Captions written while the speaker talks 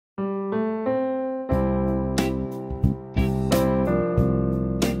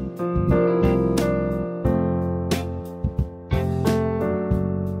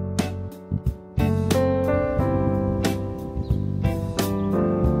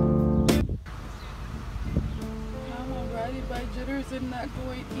are not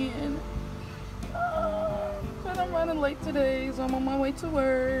going in. But I'm running late today, so I'm on my way to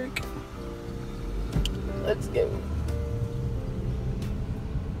work. Let's go.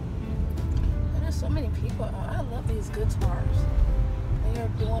 There's so many people out. I love these guitars. They are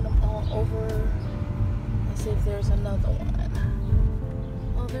doing them all over. Let's see if there's another one.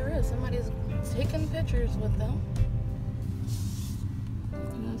 Oh, there is. Somebody's taking pictures with them.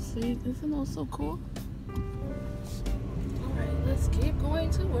 Let's see. Isn't that so cool? Alright, let's keep going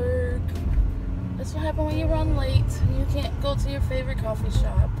to work. That's what happens when you run late and you can't go to your favorite coffee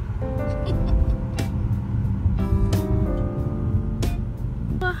shop.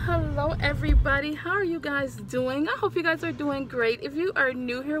 Well, hello everybody. How are you guys doing? I hope you guys are doing great. If you are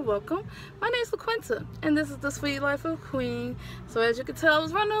new here, welcome. My name is LaQuinta and this is the Sweet Life of Queen. So as you can tell, I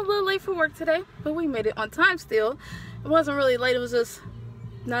was running a little late for work today, but we made it on time still. It wasn't really late, it was just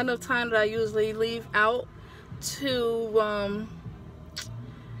not enough time that I usually leave out to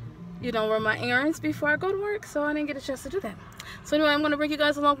you know, run my errands before I go to work, so I didn't get a chance to do that. So anyway, I'm going to bring you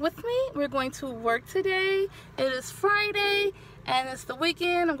guys along with me. We're going to work today. It is Friday and it's the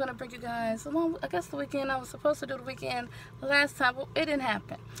weekend. I'm going to bring you guys along. I guess the weekend, I was supposed to do the weekend last time, but it didn't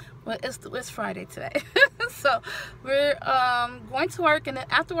happen. But it's Friday today. So we're going to work, and then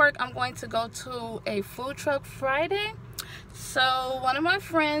after work I'm going to go to a food truck Friday. So one of my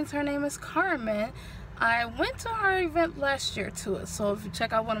friends, her name is Carmen, I went to her event last year too. So if you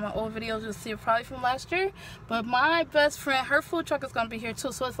check out one of my old videos, you'll see it probably from last year. But my best friend, her food truck is going to be here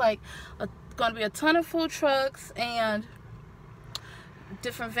too. So it's like going to be a ton of food trucks and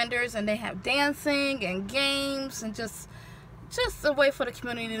different vendors, and they have dancing and games and just a way for the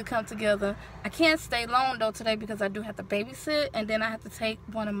community to come together. I can't stay long though today because I do have to babysit, and then I have to take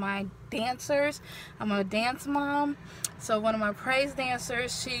one of my dancers. I'm a dance mom, so one of my praise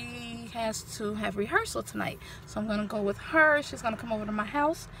dancers, she has to have rehearsal tonight, so I'm gonna go with her. She's gonna come over to my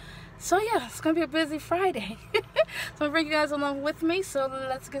house. So yeah, it's gonna be a busy Friday. So I'll bring you guys along with me. So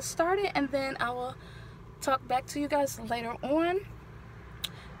let's get started, and then I will talk back to you guys later on.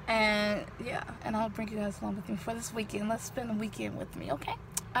 And yeah, and I'll bring you guys along with me for this weekend. Let's spend the weekend with me, okay?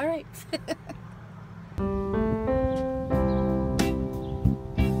 All right.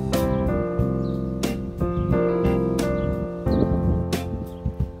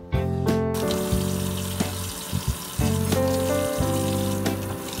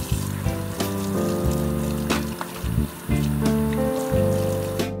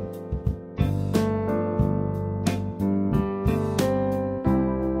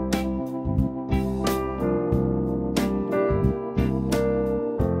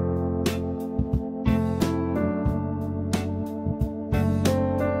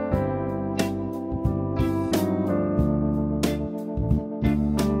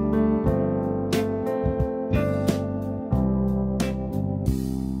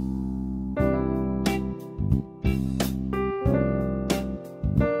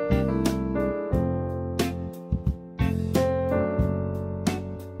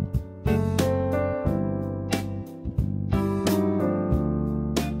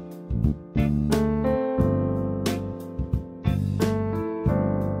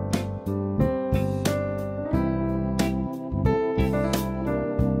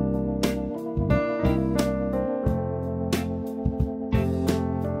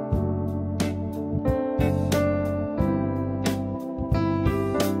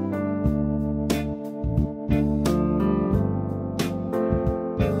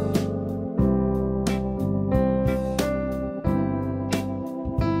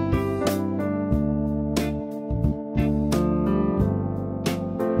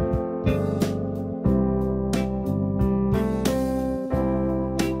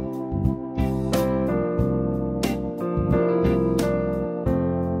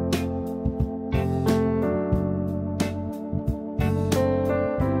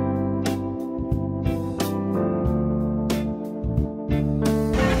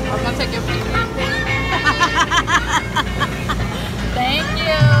 Take your picture. Thank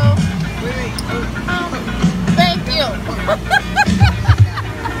you. Wait. Thank you.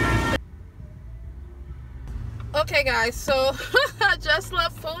 Okay guys, so I just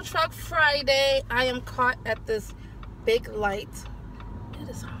left Food Truck Friday. I am caught at this big light. It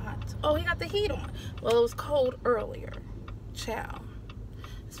is hot. Oh, he got the heat on. Well, it was cold earlier. Ciao.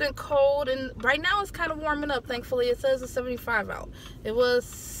 It's been cold, and right now it's kind of warming up, thankfully. It says it's 75 out. It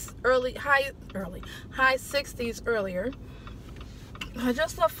was high 60s earlier. I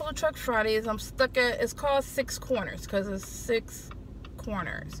just left Food Truck Fridays. I'm stuck at, it's called 6 Corners because it's 6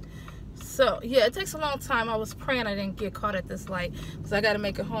 corners. So yeah, it takes a long time. I was praying I didn't get caught at this light because I got to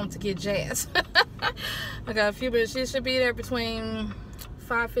make it home to get Jazz. I got a few minutes. She should be there between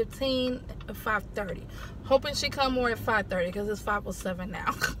 5:15 and 5:30. Hoping she come more at 5:30 because it's 5:07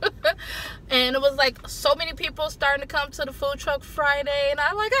 now. And it was like so many people starting to come to the food truck Friday, and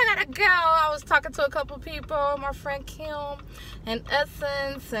I'm like, I gotta go. I was talking to a couple people, my friend Kim and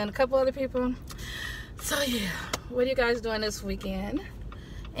Essence and a couple other people. So yeah, what are you guys doing this weekend?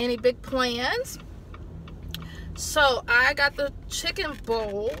 Any big plans? So I got the chicken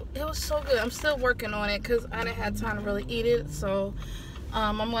bowl. It was so good. I'm still working on it because I didn't have time to really eat it. So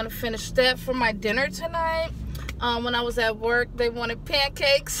I'm going to finish that for my dinner tonight. When I was at work, they wanted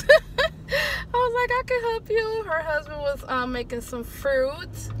pancakes. I was like, I can help you. Her husband was making some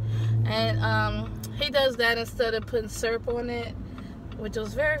fruit. And he does that instead of putting syrup on it, which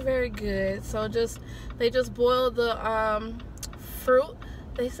was very, very good. So they just boiled the fruit.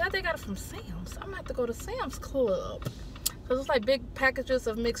 They said they got it from Sam's. I'm gonna have to go to Sam's Club because it's like big packages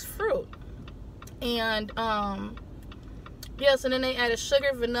of mixed fruit. And yes, and then they added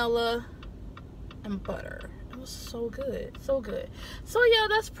sugar, vanilla, and butter. It was so good, so good. So yeah,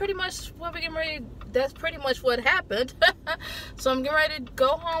 that's pretty much what we're getting ready. That's pretty much what happened. So I'm getting ready to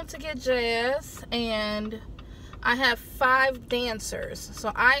go home to get Jazz, and I have 5 dancers.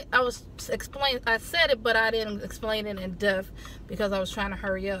 So I was explaining, I said it, but I didn't explain it in depth because I was trying to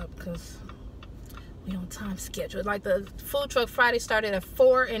hurry up because we on time schedule. Like the food truck Friday started at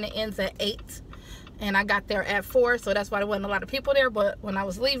 4 and it ends at 8. And I got there at 4, so that's why there wasn't a lot of people there. But when I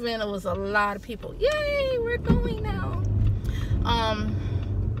was leaving, it was a lot of people. Yay, we're going now.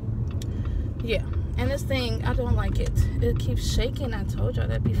 Yeah. And this thing, I don't like it. It keeps shaking. I told y'all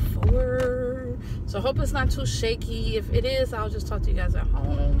that before. So I hope it's not too shaky. If it is, I'll just talk to you guys at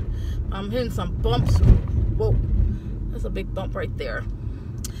home. I'm hitting some bumps. Whoa. That's a big bump right there.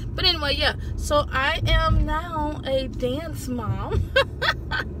 But anyway, yeah. So I am now a dance mom.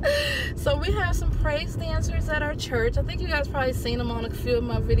 So we have some praise dancers at our church. I think you guys probably seen them on a few of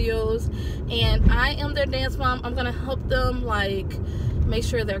my videos. And I am their dance mom. I'm going to help them, like, make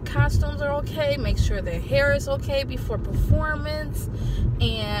sure their costumes are okay, make sure their hair is okay before performance,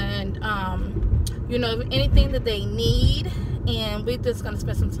 and you know, anything that they need. And we're just gonna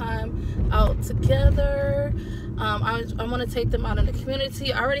spend some time out together. I want to take them out in the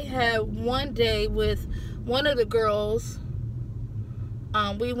community. I already had one day with one of the girls.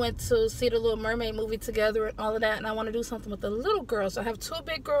 We went to see the Little Mermaid movie together and all of that, and I want to do something with the little girls. So I have 2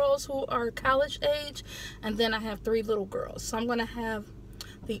 big girls who are college age, and then I have 3 little girls. So I'm going to have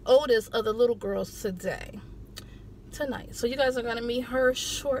the oldest of the little girls tonight. So you guys are going to meet her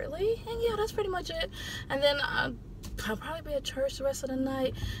shortly, and yeah, that's pretty much it. And then I'll probably be at church the rest of the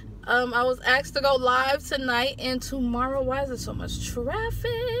night. I was asked to go live tonight and tomorrow. Why is there so much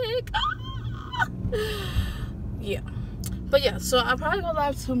traffic? Ah! Yeah. But yeah, so I'll probably go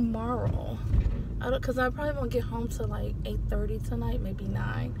live tomorrow. Because I probably won't get home till like 8:30 tonight, maybe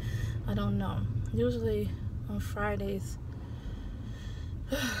 9. I don't know. Usually on Fridays,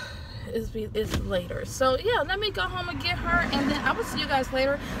 it's later. So yeah, let me go home and get her, and then I will see you guys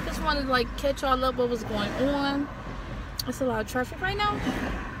later. Just wanted to like catch y'all up what was going on. It's a lot of traffic right now.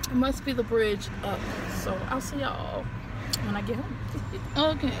 It must be the bridge up. So I'll see y'all when I get home.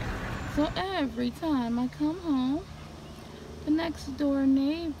 Okay, so every time I come home, the next door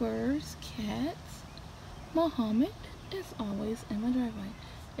neighbor's cat, Muhammad, is always in my driveway.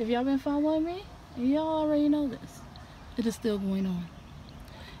 If y'all been following me, y'all already know this. It is still going on.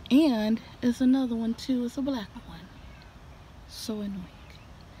 And it's another one too. It's a black one. So annoying.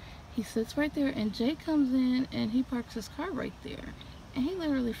 He sits right there, and Jay comes in and he parks his car right there. And he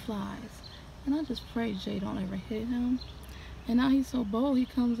literally flies. And I just pray Jay don't ever hit him. And now he's so bold, he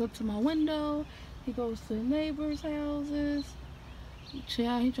comes up to my window. He goes to the neighbors' houses.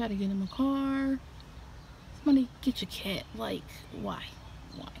 Child, he tried to get him a car. Somebody get your cat. Like, why?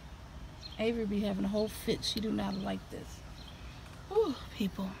 Why? Avery be having a whole fit. She do not like this. Ooh,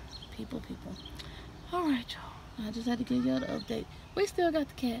 people. Alright, y'all. I just had to give y'all the update. We still got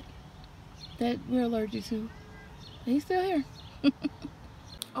the cat that we're allergic to. He's still here.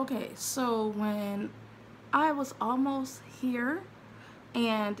 Okay, so when I was almost here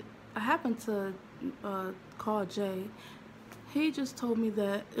and I happened to call Jay, he just told me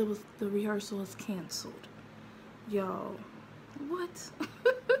that the rehearsal was canceled. Yo, what?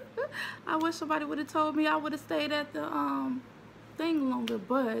 I wish somebody would have told me. I would have stayed at the thing longer,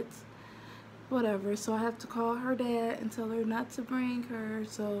 but whatever. So I have to call her dad and tell her not to bring her.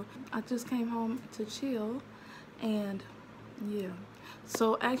 So I just came home to chill, and yeah.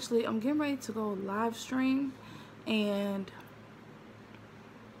 So actually I'm getting ready to go live stream, and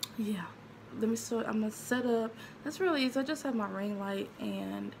yeah, let me start. I'm gonna set up. That's really easy. I just have my ring light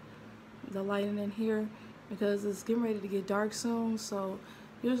and the lighting in here because it's getting ready to get dark soon. So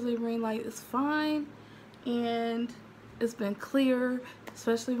usually ring light is fine, and it's been clear,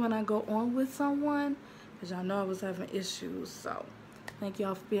 especially when I go on with someone, because y'all know I was having issues. So thank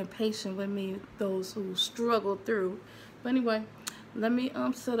y'all for being patient with me, those who struggled through. But anyway, let me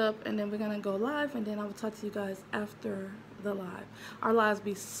set up, and then we're gonna go live, and then I will talk to you guys after the live. Our lives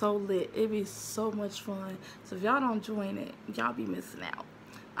be so lit. It be so much fun. So if y'all don't join it, y'all be missing out.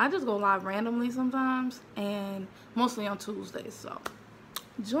 I just go live randomly sometimes, and mostly on Tuesdays. So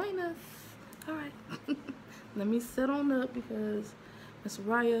join us. All right. Let me sit on up because Miss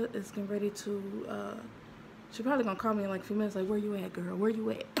Raya is getting ready to. She's probably gonna call me in like a few minutes. Like, where you at, girl? Where you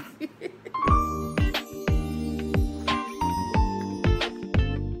at?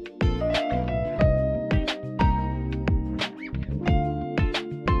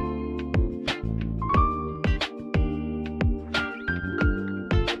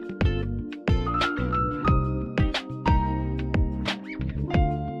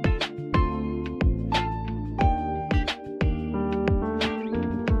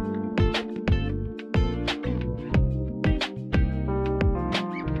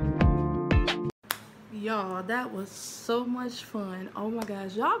 Y'all, that was so much fun. Oh my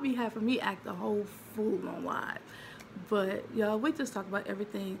gosh, y'all be having me act a whole fool on live. But y'all, we just talk about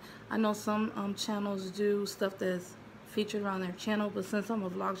everything. I know some channels do stuff that's featured around their channel, but since I'm a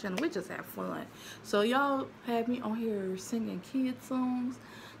vlog channel, we just have fun. So y'all have me on here singing kid songs,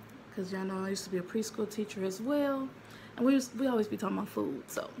 because y'all know I used to be a preschool teacher as well, and we always be talking about food.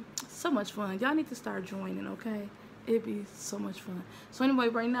 So much fun. Y'all need to start joining, okay? It'd be so much fun. So anyway,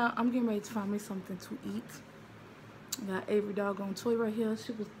 right now I'm getting ready to find me something to eat. I got Avery doggone toy right here.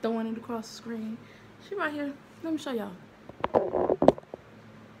 She was throwing it across the screen. She right here. Let me show y'all.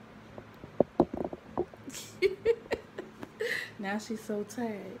 Now she's so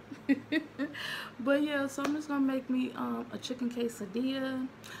tagged. But yeah, so I'm just gonna make me a chicken quesadilla.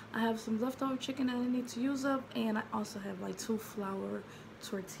 I have some leftover chicken that I need to use up, and I also have like 2 flour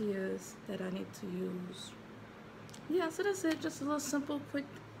tortillas that I need to use. Yeah, so that's it. Just a little simple, quick,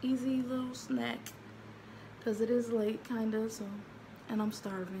 easy little snack, because it is late kind of, so, and I'm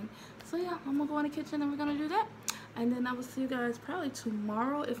starving. So yeah, I'm gonna go in the kitchen and we're gonna do that, and then I will see you guys probably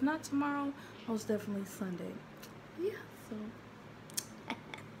tomorrow. If not tomorrow, most definitely Sunday. Yeah, so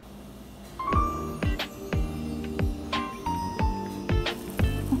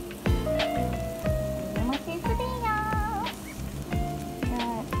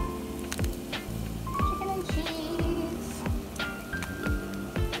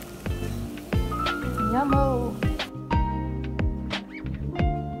yummo.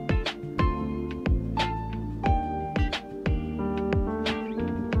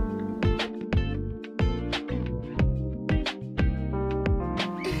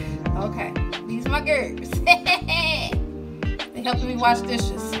 Okay, these are my girls. They helping me wash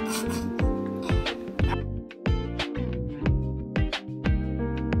dishes.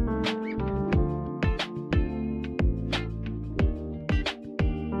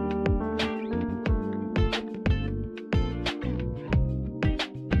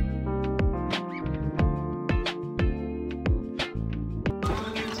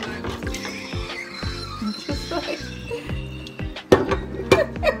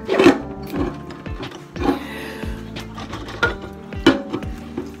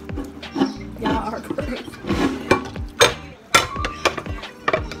 Y'all are crazy.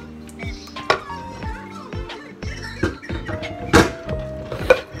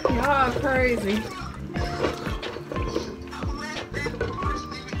 Y'all are crazy.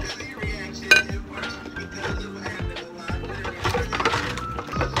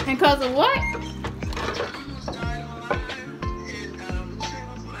 And cause of what?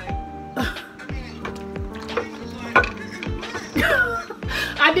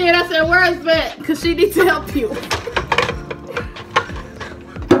 I did. I said, "Where's Bet? Because she needs to help you."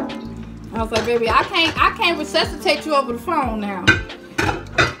 I was like, "Baby, I can't resuscitate you over the phone now."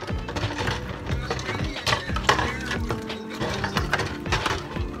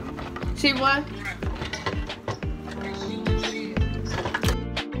 She what?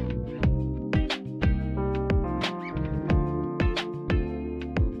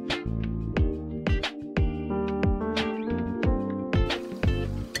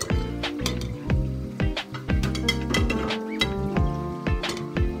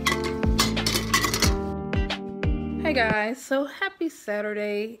 Hey guys, so happy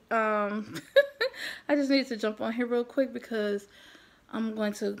Saturday. I just need to jump on here real quick because I'm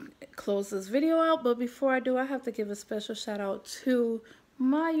going to close this video out, but before I do, I have to give a special shout out to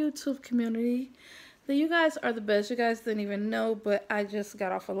my YouTube community. You guys are the best. You guys didn't even know, but I just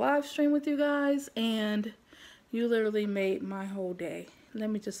got off a live stream with you guys, and you literally made my whole day. Let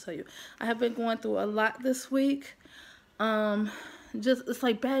me just tell you, I have been going through a lot this week. Just it's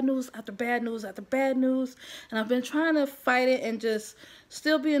like bad news after bad news after bad news, and I've been trying to fight it and just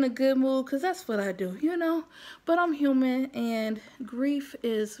still be in a good mood, because that's what I do, you know. But I'm human, and grief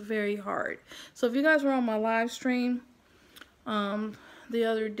is very hard. So if you guys were on my live stream the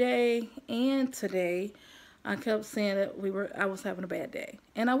other day and today, I kept saying that I was having a bad day,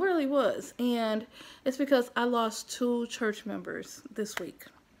 and I really was. And it's because I lost 2 church members this week.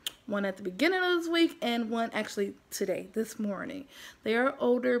 One at the beginning of this week and one actually today, this morning. They are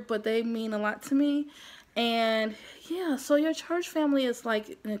older, but they mean a lot to me. And yeah, so your church family is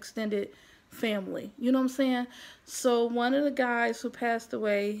like an extended family. You know what I'm saying? So one of the guys who passed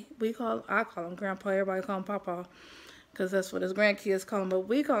away, I call him Grandpa. Everybody call him Papa, because that's what his grandkids call him. But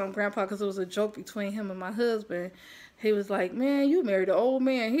we call him Grandpa because it was a joke between him and my husband. He was like, "Man, you married an old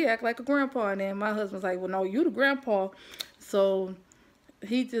man. He act like a grandpa." And then my husband's like, "Well, no, you the grandpa." So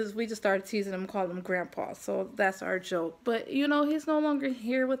we just started teasing him, calling him Grandpa. So that's our joke. But you know, he's no longer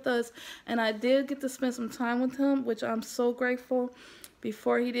here with us, and I did get to spend some time with him, which I'm so grateful.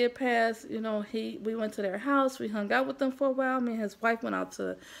 Before he did pass, you know, we went to their house, we hung out with them for a while. Me and his wife went out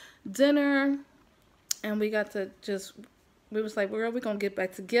to dinner, and we got to we was like, we're gonna get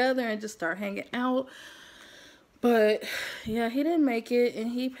back together and just start hanging out. But yeah, he didn't make it, and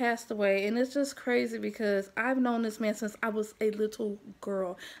he passed away. And it's just crazy because I've known this man since I was a little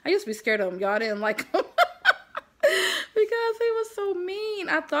girl. I used to be scared of him. Y'all didn't like him because he was so mean.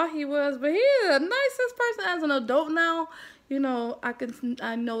 I thought he was, but he's the nicest person. As an adult now, you know,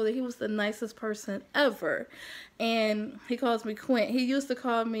 I know that he was the nicest person ever. And he calls me Quint. He used to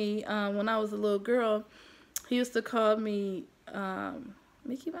call me, when I was a little girl, he used to call me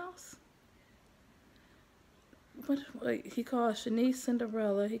Mickey Mouse. He called Shanice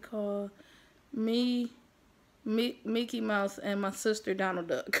Cinderella. He called me Mickey Mouse and my sister Donald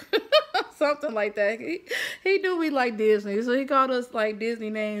Duck. Something like that. He knew we like Disney, so he called us like Disney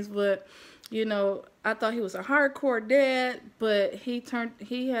names. But you know, I thought he was a hardcore dad, but he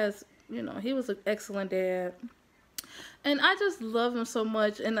was an excellent dad, and I just love him so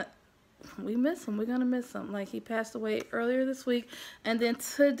much. And we miss him. We're gonna miss him. Like, he passed away earlier this week, and then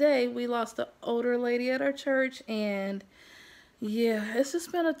today we lost an older lady at our church. And yeah, it's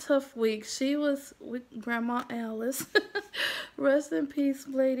just been a tough week. She was with Grandma Alice. Rest in peace,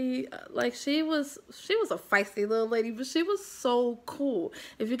 lady. Like, she was a feisty little lady, but she was so cool.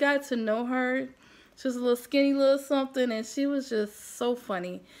 If you got to know her, she was a little skinny little something, and she was just so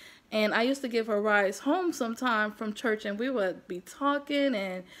funny. And I used to give her rides home sometime from church, and we would be talking.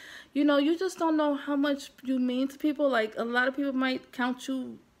 And you know, you just don't know how much you mean to people. Like, a lot of people might count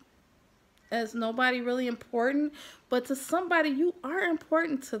you as nobody really important, but to somebody, you are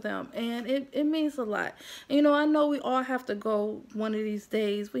important to them, and it means a lot. And, you know, I know we all have to go one of these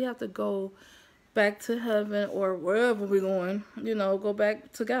days. We have to go back to heaven, or wherever we're going, you know, go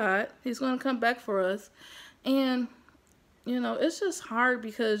back to God. He's going to come back for us. And you know, it's just hard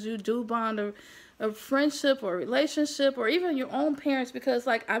because you do bond a friendship or relationship, or even your own parents, because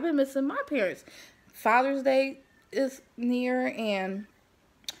like, I've been missing my parents. Father's Day is near, and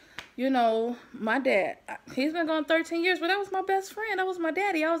you know, my dad, he's been gone 13 years, but that was my best friend. That was my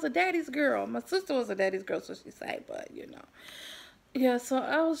daddy. I was a daddy's girl. My sister was a daddy's girl, so she said, but you know. Yeah, so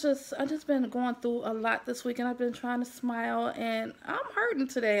I just been going through a lot this week, and I've been trying to smile, and I'm hurting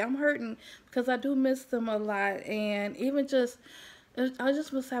today. I'm hurting because I do miss them a lot, and even I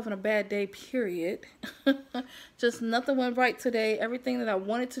just was having a bad day, period. Just nothing went right today. Everything that I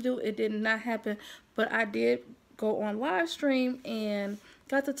wanted to do, it did not happen, but I did go on live stream and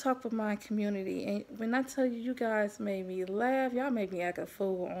got to talk with my community. And when I tell you, you guys made me laugh, y'all made me act a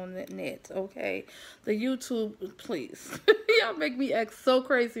fool on the net, okay? The YouTube, please. Y'all make me act so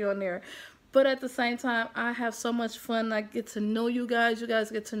crazy on there. But at the same time, I have so much fun. I get to know you guys. You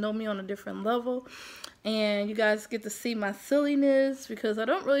guys get to know me on a different level. And you guys get to see my silliness, because I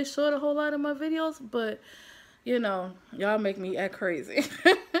don't really show it a whole lot in my videos. But, you know, y'all make me act crazy.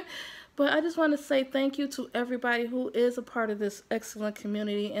 But I just want to say thank you to everybody who is a part of this excellent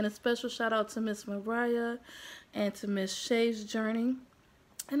community. And a special shout out to Miss Mariah and to Miss Shay's Journey.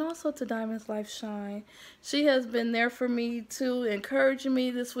 And also to Diamond's Life Shine. She has been there for me too, encouraging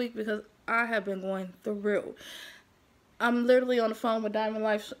me this week, because I have been going through. I'm literally on the phone with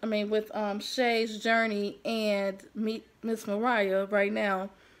with Shay's Journey and Miss Mariah right now,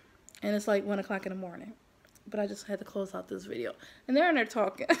 and it's like 1 o'clock in the morning. but I just had to close out this video. And they're in there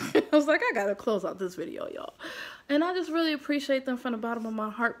talking. I was like, I gotta close out this video, y'all. And I just really appreciate them from the bottom of my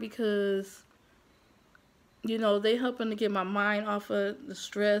heart because, you know, they helping to get my mind off of the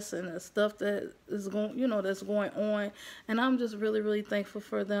stress and the stuff that is going, you know, that's going on. And I'm just really, really thankful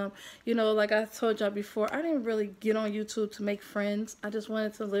for them. You know, like I told y'all before, I didn't really get on YouTube to make friends. I just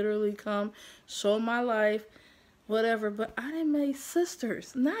wanted to literally come, show my life, whatever. But I didn't make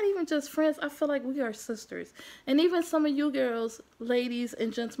sisters, not even just friends. I feel like we are sisters. And even some of you girls, ladies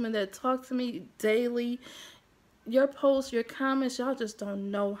and gentlemen that talk to me daily, your posts, your comments, y'all just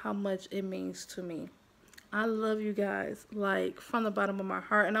don't know how much it means to me. I love you guys, like, from the bottom of my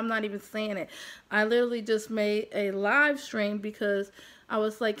heart. And I'm not even saying it. I literally just made a live stream because I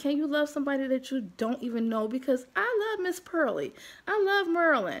was like, can you love somebody that you don't even know? Because I love Miss Pearly. I love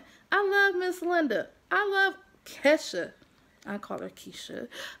Merlin. I love Miss Linda. I love Kesha. I call her Keisha.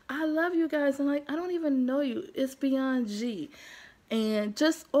 I love you guys. And, like, I don't even know you. It's beyond G. And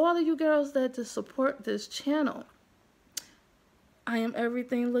just all of you girls that just support this channel. I am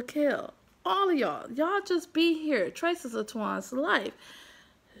everything Laquelle. All of y'all. Y'all just be here. Traces of Twan's life.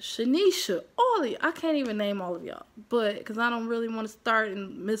 Shanisha. All of you. I can't even name all of y'all. But, because I don't really want to start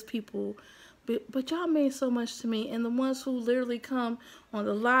and miss people. But y'all mean so much to me. And the ones who literally come on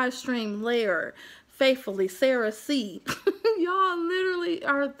the live stream later, faithfully, Sarah C. Y'all literally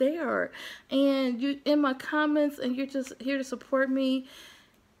are there. And you in my comments and you're just here to support me.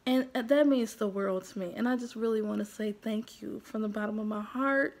 And that means the world to me. And I just really want to say thank you from the bottom of my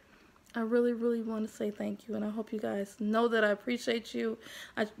heart. I really, really want to say thank you, and I hope you guys know that I appreciate you.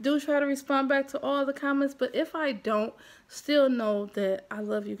 I do try to respond back to all the comments, but if I don't, still know that I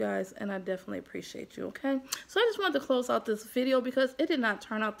love you guys, and I definitely appreciate you, okay? So I just wanted to close out this video because it did not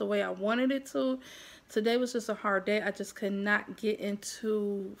turn out the way I wanted it to. Today was just a hard day. I just could not get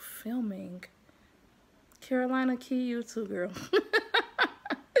into filming. Carolina Key YouTube girl.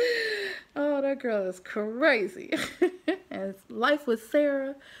 Oh, that girl is crazy. And life with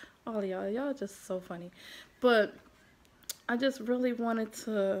Sarah. All y'all just so funny. But I just really wanted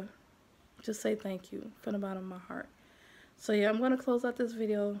to just say thank you from the bottom of my heart. So yeah, I'm going to close out this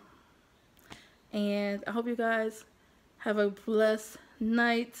video. And I hope you guys have a blessed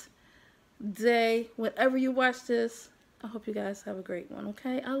night, day, whenever you watch this. I hope you guys have a great one,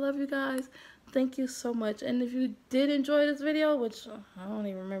 okay? I love you guys. Thank you so much. And if you did enjoy this video, which I don't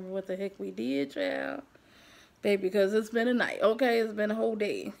even remember what the heck we did, child. Baby, because it's been a night, okay? It's been a whole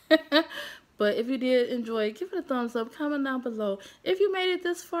day. But if you did enjoy it, give it a thumbs up. Comment down below. If you made it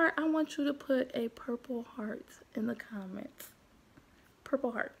this far, I want you to put a purple heart in the comments.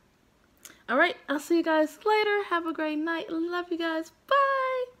 Purple heart. All right, I'll see you guys later. Have a great night. Love you guys.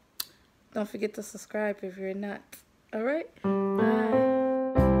 Bye. Don't forget to subscribe if you're not. All right? Bye.